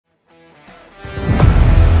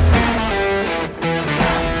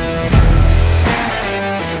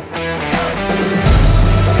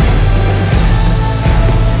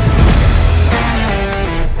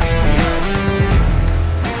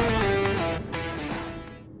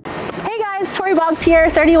Tori Boggs here,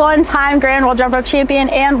 31-time Grand World Jump Rope Champion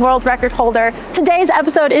and World Record holder. Today's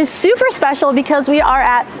episode is super special because we are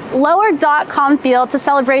at Lower.com Field to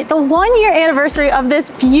celebrate the 1-year anniversary of this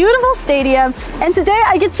beautiful stadium. And today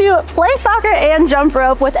I get to play soccer and jump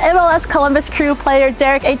rope with MLS Columbus Crew player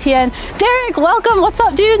Derrick Etienne. Derrick, welcome. What's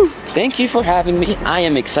up, dude? Thank you for having me. I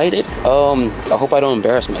am excited. I hope I don't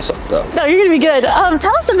embarrass myself though. No, you're gonna be good.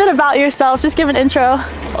 Tell us a bit about yourself. Just give an intro.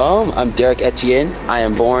 I'm Derrick Etienne. I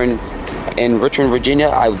am born in Richmond, Virginia.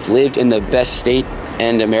 I've lived in the best state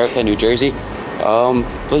in America, New Jersey.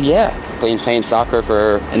 But yeah, playing soccer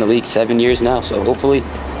in the league 7 years now. So hopefully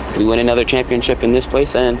we win another championship in this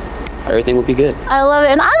place and everything will be good. I love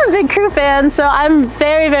it. And I'm a big Crew fan, so I'm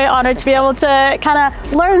very, very honored to be able to kind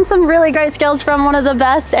of learn some really great skills from one of the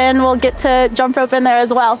best, and we'll get to jump rope in there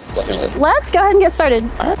as well. Definitely. Let's go ahead and get started.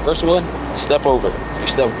 All right, first one, step over. You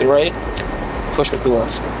step with the right, push with the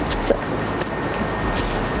left. So,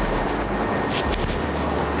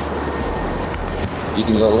 you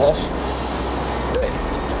can go left, right.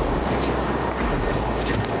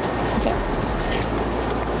 okay.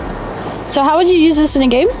 So how would you use this in a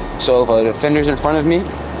game? So if a defender's in front of me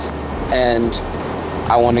and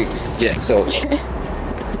I want to, so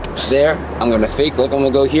there, I'm going to fake like I'm going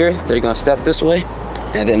to go here. They're going to step this way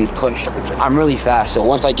and then push. I'm really fast, so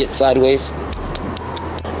once I get sideways,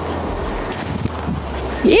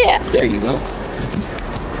 yeah. There you go.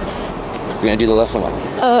 We're going to do the left one.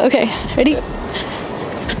 Okay, ready? Okay.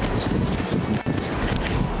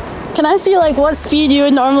 Can I see like what speed you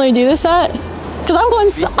would normally do this at? Because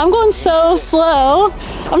I'm going so slow.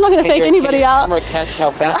 I'm not gonna fake anybody out. I'm gonna catch how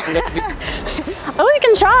fast I'm gonna be. Oh, we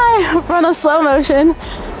can try run a slow motion.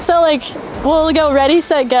 So like we'll go ready,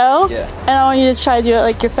 set, go. Yeah. And I want you to try to do it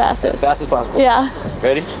like your fastest. As fast as possible. Yeah.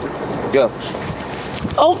 Ready? Go.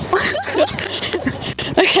 Oh.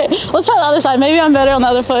 Okay, let's try the other side. Maybe I'm better on the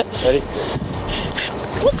other foot. Ready?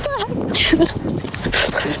 What the heck?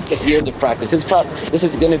 Just take years of practice. This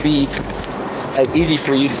is gonna be as easy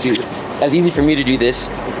for you to do. As easy for me to do this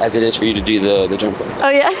as it is for you to do the jump rope. Oh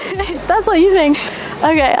yeah, that's what you think.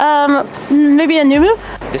 Okay, maybe a new move?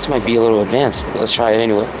 This might be a little advanced, but let's try it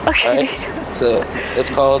anyway. Okay. All right? So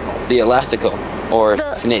it's called the elastico or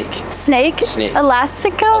snake. Snake? Snake.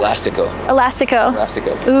 Elastico? Elastico. Elastico.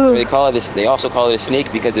 Elastico. Ooh. They call it this. They also call it a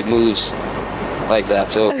snake because it moves like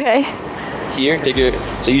that. So okay. here,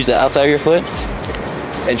 so use the outside of your foot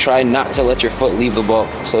and try not to let your foot leave the ball.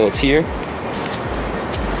 So it's here.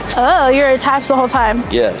 Oh, you're attached the whole time.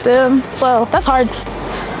 Yeah. Boom. Whoa, that's hard.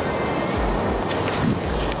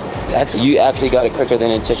 You actually got it quicker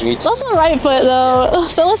than it took me. It's also the right foot though.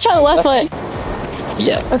 So let's try the left foot.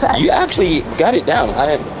 Yeah. Okay. You actually got it down.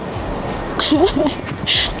 I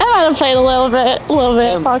might have played a little bit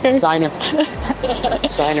soccer. Signer.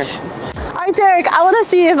 Signer. All right, Derrick, I want to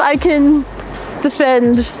see if I can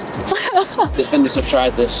defend. Defenders have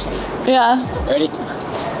tried this. Yeah. Ready?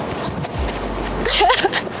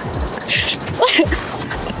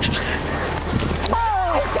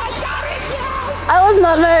 I was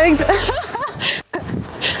nutmegged.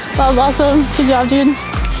 That was awesome. Good job, dude.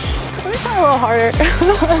 Let me try a little harder.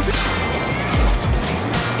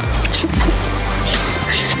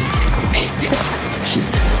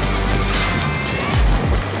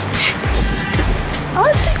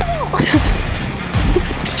 Oh, tickle!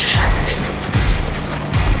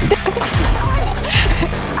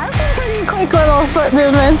 I have some pretty quick little foot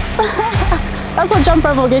movements. That's what jump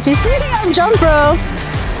rope will get you. Speaking of jump rope,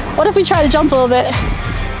 what if we try to jump a little bit?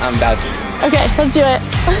 I'm about to. Okay, let's do it.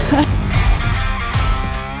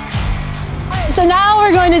 Alright, so now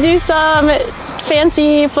we're going to do some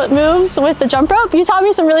fancy foot moves with the jump rope. You taught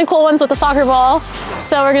me some really cool ones with the soccer ball,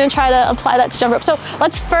 so we're going to try to apply that to jump rope. So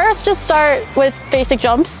let's first just start with basic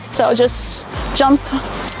jumps. So just jump.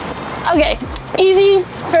 Okay, easy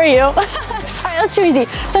for you. Alright, that's too easy.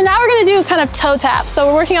 So now we're going to do kind of toe tap. So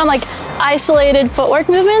we're working on like isolated footwork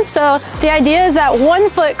movements. So the idea is that one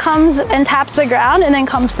foot comes and taps the ground and then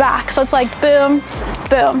comes back. So it's like boom,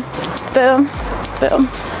 boom, boom, boom.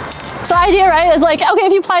 So the idea, right, is like, okay,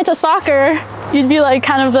 if you apply it to soccer, you'd be like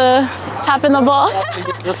kind of the tapping the ball.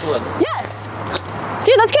 Yes.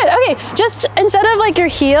 Dude, that's good. Okay, just instead of like your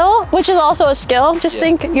heel, which is also a skill, just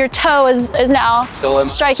think your toe is now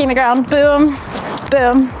striking the ground. Boom,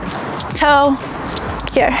 boom, toe,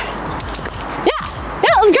 here.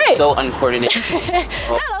 That was great. So uncoordinated. Yeah,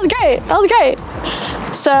 that was great. That was great.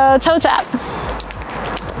 So toe tap.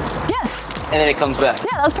 Yes. And then it comes back.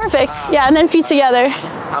 Yeah, that was perfect. Yeah, and then feet together.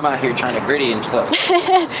 I'm out here trying to gritty and stuff.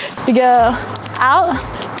 You go out,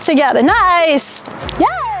 together. Nice.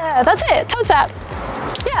 Yeah, that's it. Toe tap.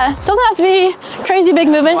 Yeah, doesn't have to be crazy big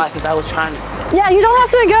movement. Why? Because I was trying Yeah, you don't have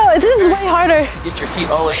to go. This is way harder. Get your feet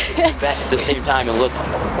all back at the same time and look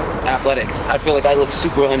athletic. I feel like I look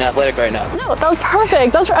super unathletic right now. No, that was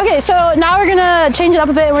perfect. Okay, so now we're gonna change it up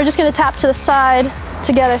a bit and we're just gonna tap to the side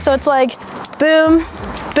together. So it's like boom,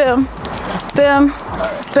 boom, boom,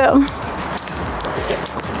 boom.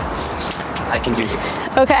 I can do this.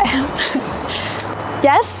 Okay.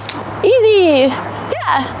 Yes, easy.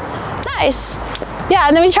 Yeah, nice. Yeah,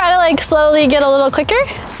 and then we try to like slowly get a little quicker.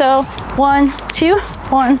 So 1, 2,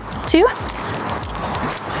 1, 2.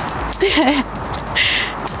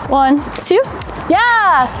 1, 2.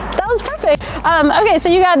 Yeah, that was perfect. Okay, so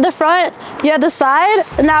you got the front, you had the side,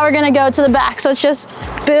 and now we're gonna go to the back. So it's just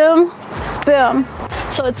boom, boom.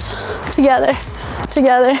 So it's together,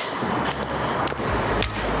 together.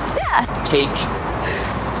 Yeah. Take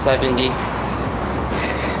 70.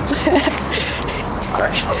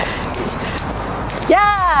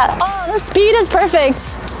 Yeah, oh, the speed is perfect.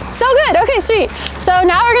 So good, okay, sweet. So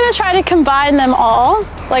now we're gonna try to combine them all,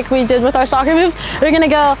 like we did with our soccer moves. We're gonna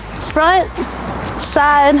go front,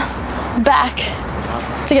 side, back,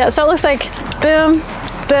 together. So it looks like boom,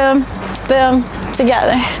 boom, boom,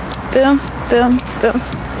 together. Boom, boom, boom.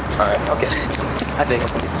 All right, okay. I think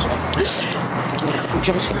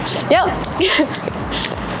jumps first. Yep.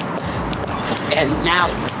 And now.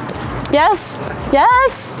 Yes,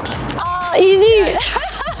 yes. Oh, easy.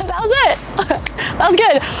 That was it. That was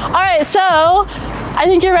good. All right, so I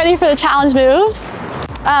think you're ready for the challenge move.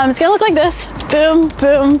 It's gonna look like this. Boom,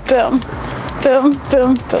 boom, boom. Boom,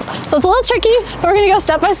 boom, boom. So it's a little tricky, but we're gonna go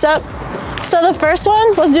step by step. So the first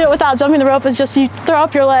one, let's do it without jumping the rope, is just you throw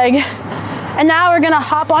up your leg. And now we're gonna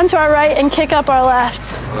hop onto our right and kick up our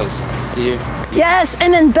left. Here. Yes,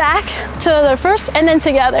 and then back to the first and then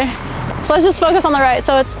together. So let's just focus on the right.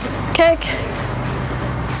 So it's kick,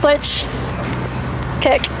 switch,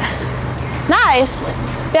 kick. Nice.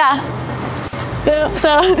 Yeah. Boom.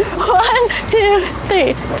 So 1, 2,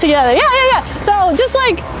 3, together. Yeah, yeah, yeah. So just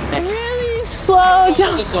like really slow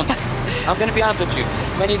jump. I'm gonna be honest with you.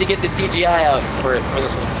 I need to get the CGI out for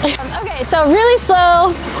this one. Okay, so really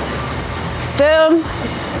slow. Boom,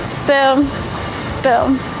 boom,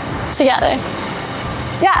 boom. Together.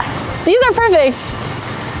 Yeah, these are perfect.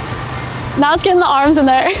 Now it's getting the arms in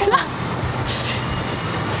there.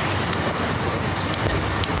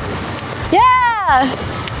 Yeah.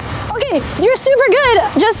 Okay, you're super good.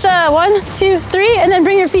 Just 1, 2, 3, and then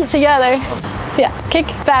bring your feet together. Yeah, kick,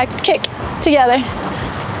 back, kick, together.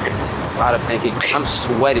 A lot of thinking. I'm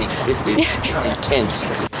sweating. This is intense.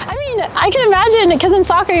 I mean, I can imagine, because in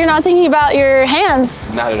soccer, you're not thinking about your hands.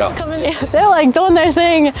 Not at all. They're like doing their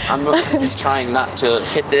thing. I'm really trying not to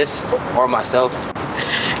hit this or myself. All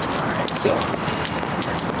right, so.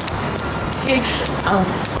 Kick.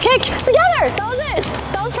 Kick, together. That was it.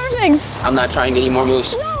 That was perfect. I'm not trying any more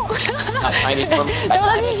moves. No. Not trying any more moves. No,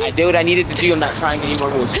 I did what I needed to do. I'm not trying any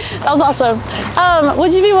more moves. That was awesome.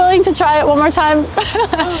 Would you be willing to try it one more time?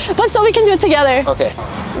 But so we can do it together. Okay.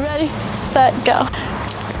 Ready, set, go.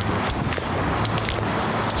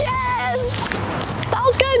 Yes! That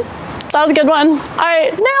was good. That was a good one. All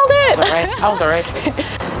right, nailed it. All right, that was all right.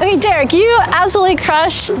 Okay, Derrick, you absolutely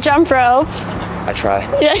crushed jump rope. I try.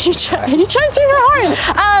 Yeah, you tried super hard.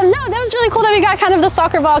 No, that was really cool that we got kind of the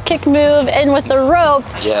soccer ball kick move in with the rope.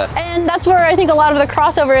 Yeah. And that's where I think a lot of the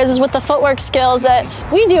crossover is with the footwork skills that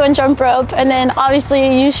we do in jump rope. And then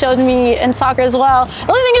obviously you showed me in soccer as well. The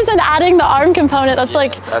only thing is then adding the arm component. That's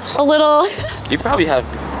that's a little. You probably have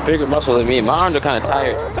bigger muscle than me. My arms are kind of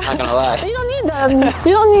tired. I'm not gonna lie. You don't need them.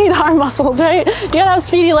 You don't need arm muscles, right? You gotta have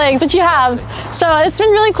speedy legs, which you have. So it's been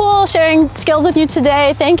really cool sharing skills with you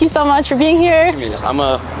today. Thank you so much for being here.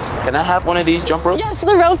 Can I have one of these jump ropes? Yes,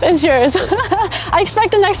 the rope is yours. I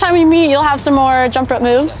expect the next time we meet, you'll have some more jump rope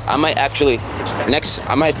moves. I might actually,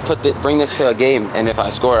 I might bring this to a game, and if I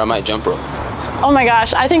score, I might jump rope. Oh my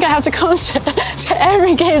gosh, I think I have to come to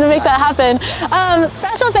every game to make that happen.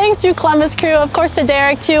 Special thanks to Columbus Crew, of course to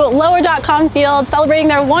Derrick, to Lower.com Field, celebrating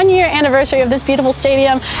their 1-year anniversary of this beautiful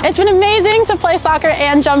stadium. It's been amazing to play soccer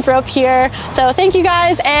and jump rope here. So thank you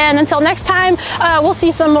guys, and until next time, we'll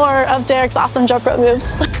see some more of Derrick's awesome jump rope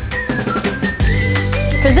moves.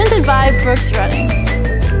 Presented by Brooks Running.